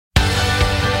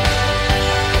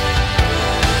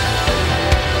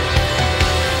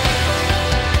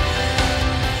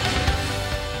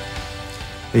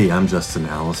Hey, I'm Justin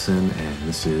Allison, and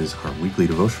this is our weekly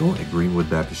devotional at Greenwood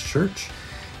Baptist Church.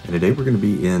 And today we're going to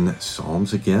be in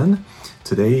Psalms again.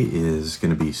 Today is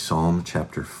going to be Psalm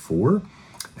chapter 4.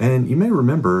 And you may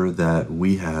remember that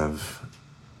we've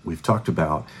talked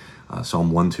about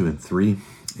Psalm 1, 2, and 3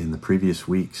 in the previous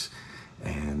weeks.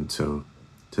 And so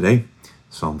today,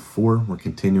 Psalm 4, we're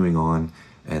continuing on.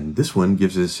 And this one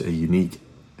gives us a unique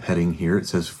heading here. It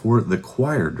says, "For the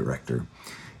choir director,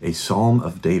 a psalm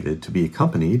of David to be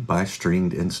accompanied by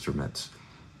stringed instruments."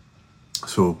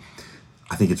 So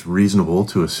I think it's reasonable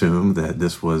to assume that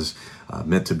this was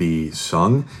meant to be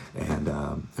sung and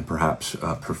perhaps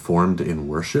performed in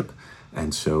worship.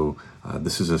 And so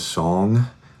this is a song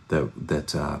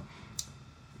that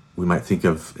we might think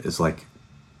of as like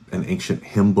an ancient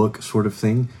hymn book sort of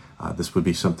thing. This would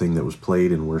be something that was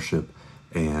played in worship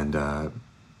and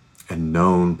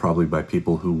known probably by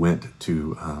people who went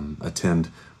to attend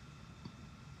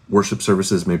worship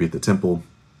services, maybe at the temple,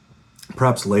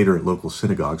 perhaps later at local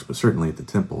synagogues, but certainly at the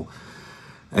temple.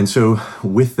 And so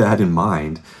with that in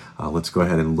mind, let's go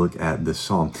ahead and look at this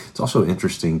psalm. It's also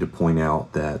interesting to point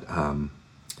out that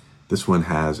this one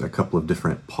has a couple of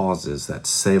different pauses, that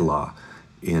Selah,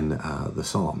 in the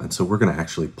psalm. And so we're going to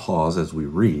actually pause as we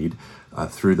read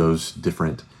through those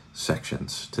different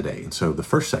sections today. And so the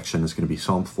first section is going to be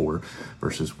Psalm 4,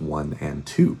 verses 1 and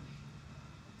 2.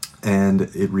 And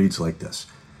it reads like this.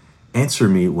 "Answer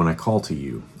me when I call to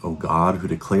you, O God, who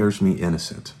declares me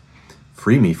innocent.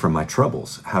 Free me from my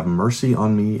troubles. Have mercy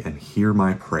on me and hear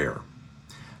my prayer.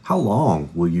 How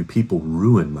long will you people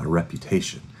ruin my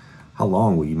reputation? How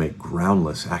long will you make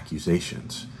groundless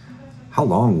accusations? How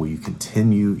long will you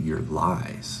continue your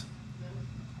lies?"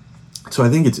 So I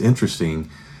think it's interesting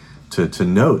to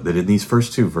note that in these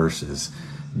first two verses,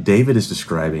 David is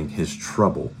describing his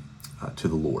trouble to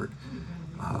the Lord.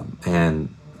 And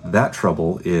that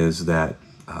trouble is that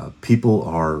people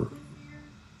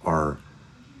are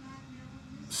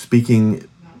speaking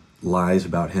lies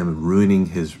about him and ruining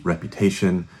his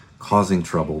reputation, causing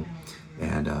trouble.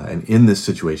 And in this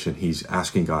situation, he's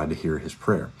asking God to hear his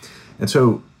prayer. And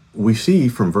so we see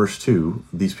from verse 2,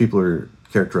 these people are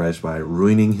characterized by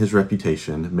ruining his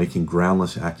reputation, making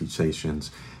groundless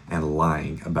accusations, and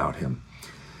lying about him.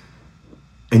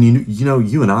 And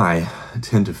you and I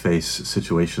tend to face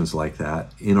situations like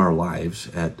that in our lives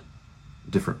at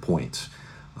different points.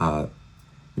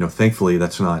 Thankfully,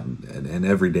 that's not an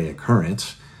everyday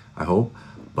occurrence, I hope,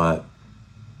 but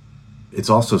it's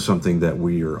also something that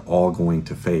we are all going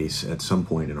to face at some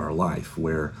point in our life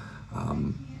where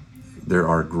there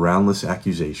are groundless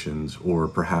accusations or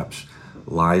perhaps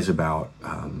lies about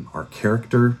our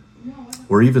character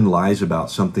or even lies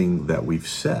about something that we've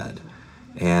said.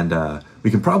 And we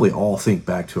can probably all think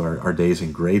back to our days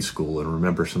in grade school and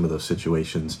remember some of those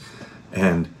situations.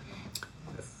 And,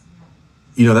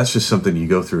 that's just something you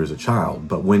go through as a child.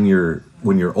 But when you're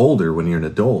older, when you're an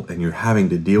adult and you're having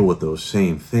to deal with those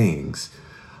same things,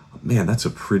 man, that's a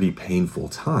pretty painful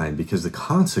time because the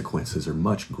consequences are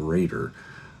much greater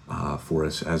for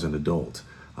us as an adult.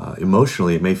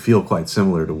 Emotionally, it may feel quite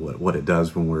similar to what it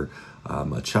does when we're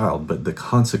a child, but the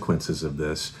consequences of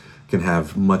this can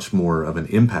have much more of an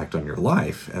impact on your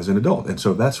life as an adult. And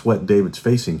so that's what David's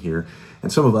facing here.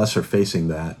 And some of us are facing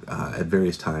that at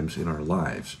various times in our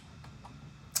lives.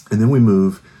 And then we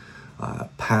move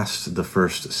past the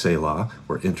first Selah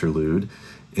or interlude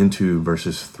into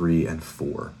verses 3 and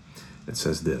 4. It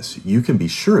says this, "You can be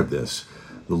sure of this.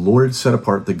 The Lord set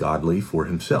apart the godly for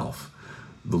himself.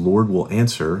 The Lord will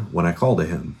answer when I call to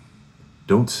him.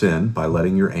 Don't sin by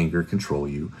letting your anger control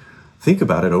you. Think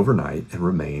about it overnight and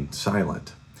remain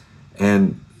silent."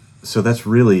 And so that's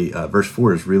really, verse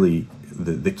 4 is really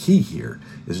the key here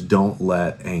is don't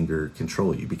let anger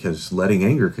control you, because letting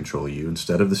anger control you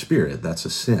instead of the Spirit, that's a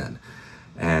sin.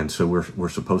 And so we're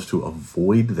supposed to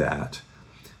avoid that.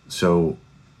 So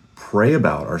pray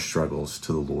about our struggles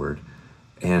to the Lord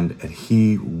and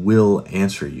he will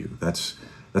answer you. That's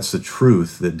the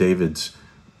truth that David's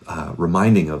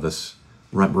reminding us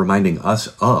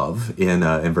of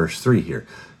in verse 3 here.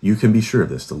 You can be sure of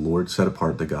this. The Lord set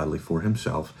apart the godly for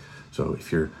himself. So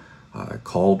if you're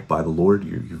called by the Lord,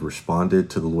 you've responded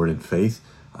to the Lord in faith,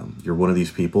 you're one of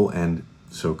these people, and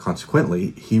so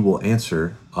consequently, he will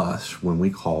answer us when we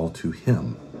call to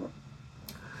him.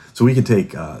 So we can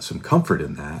take some comfort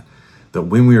in that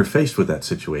when we are faced with that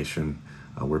situation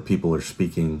where people are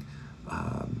speaking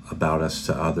about us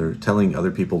to telling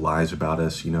other people lies about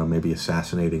us, maybe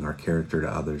assassinating our character to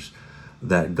others,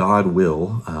 that God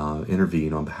will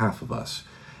intervene on behalf of us.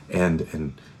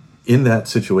 And in that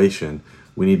situation,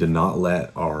 we need to not let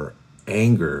our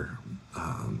anger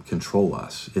control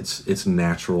us. It's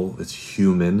natural, it's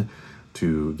human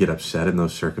to get upset in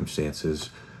those circumstances,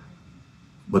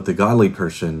 but the godly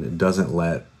person doesn't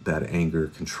let that anger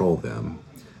control them.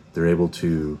 They're able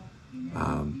to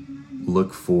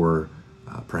look for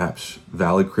perhaps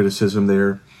valid criticism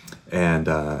there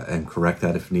and correct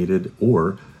that if needed,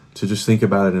 or to just think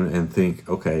about it and think,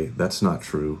 okay, that's not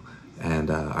true,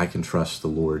 and I can trust the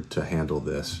Lord to handle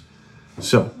this.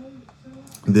 So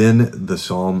then the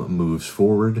psalm moves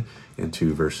forward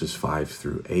into verses 5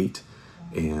 through 8,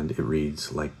 and it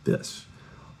reads like this: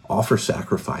 Offer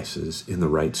sacrifices in the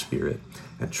right spirit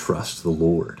and trust the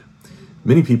Lord.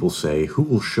 Many people say, who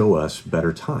will show us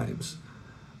better times?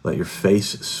 Let your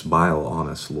face smile on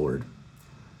us, Lord.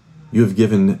 You have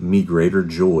given me greater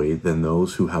joy than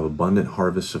those who have abundant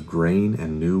harvests of grain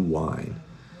and new wine.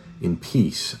 In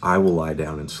peace I will lie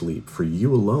down and sleep, for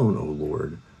you alone, O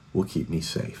Lord, will keep me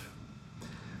safe.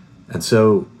 And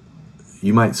so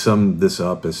you might sum this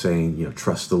up as saying,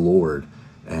 trust the Lord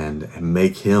and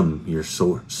make him your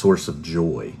source of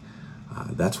joy.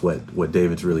 That's what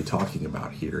David's really talking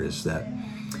about here, is that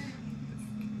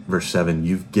verse 7,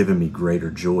 you've given me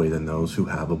greater joy than those who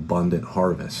have abundant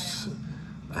harvests.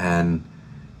 And,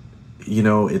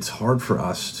 it's hard for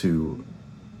us to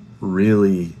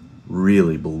really,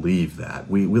 really believe that.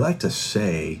 We like to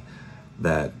say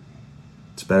that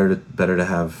it's better to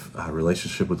have a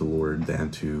relationship with the Lord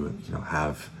than to,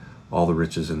 have all the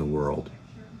riches in the world.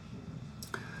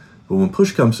 But when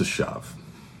push comes to shove,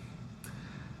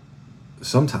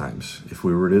 sometimes, if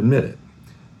we were to admit it,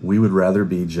 we would rather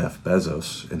be Jeff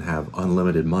Bezos and have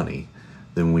unlimited money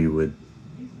than we would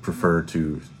prefer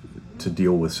to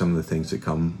deal with some of the things that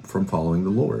come from following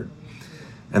the Lord.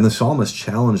 And the psalmist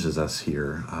challenges us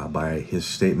here by his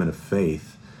statement of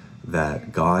faith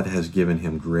that God has given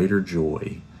him greater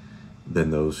joy than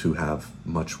those who have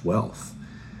much wealth.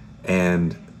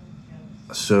 And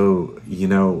so,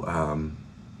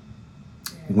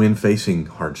 when facing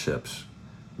hardships,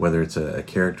 whether it's a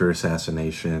character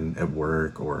assassination at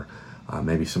work, or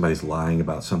maybe somebody's lying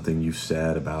about something you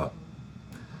said about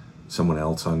someone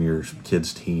else on your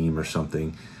kid's team or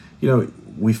something,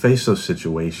 we face those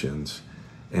situations,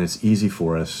 and it's easy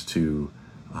for us to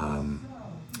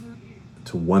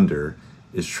wonder,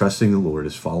 is trusting the Lord,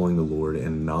 is following the Lord,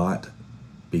 and not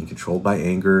being controlled by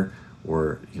anger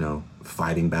or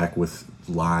fighting back with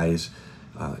lies.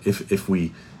 If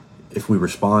we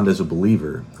respond as a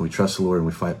believer, and we trust the Lord, and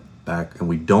we fight back, and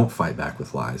we don't fight back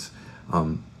with lies,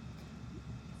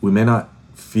 we may not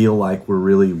feel like we're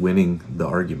really winning the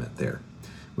argument there.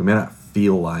 We may not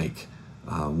feel like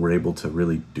we're able to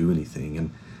really do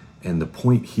anything. And the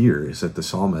point here is that the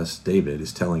psalmist, David,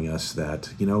 is telling us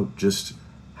that, just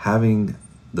having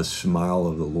the smile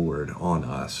of the Lord on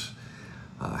us,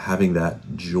 having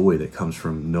that joy that comes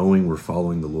from knowing we're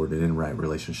following the Lord and in right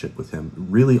relationship with him,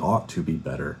 really ought to be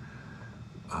better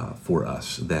for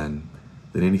us than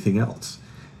anything else.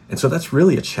 And so that's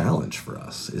really a challenge for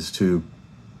us, is to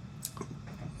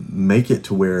make it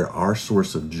to where our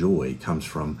source of joy comes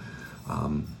from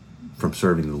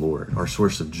serving the Lord. Our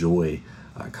source of joy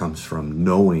comes from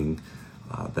knowing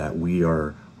that we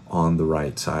are on the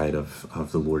right side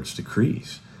of the Lord's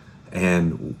decrees.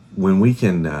 And when we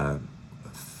can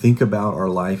think about our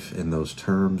life in those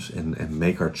terms and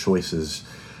make our choices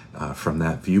from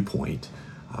that viewpoint,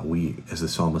 we, as the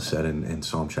psalmist said in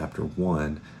Psalm chapter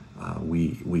 1,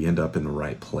 we end up in the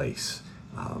right place.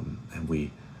 And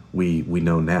we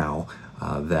know now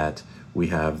that we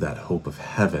have that hope of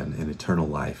heaven and eternal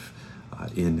life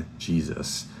in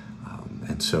Jesus.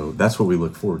 And so that's what we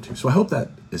look forward to. So I hope that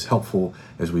is helpful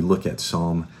as we look at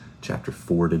Psalm chapter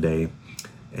 4 today.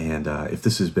 And if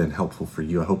this has been helpful for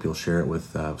you, I hope you'll share it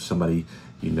with somebody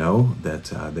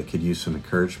that could use some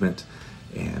encouragement.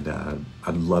 And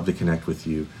I'd love to connect with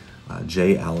you,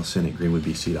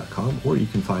 jallison@greenwoodbc.com, or you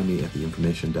can find me at the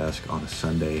information desk on a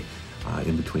Sunday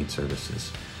in between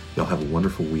services. Y'all have a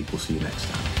wonderful week. We'll see you next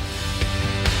time.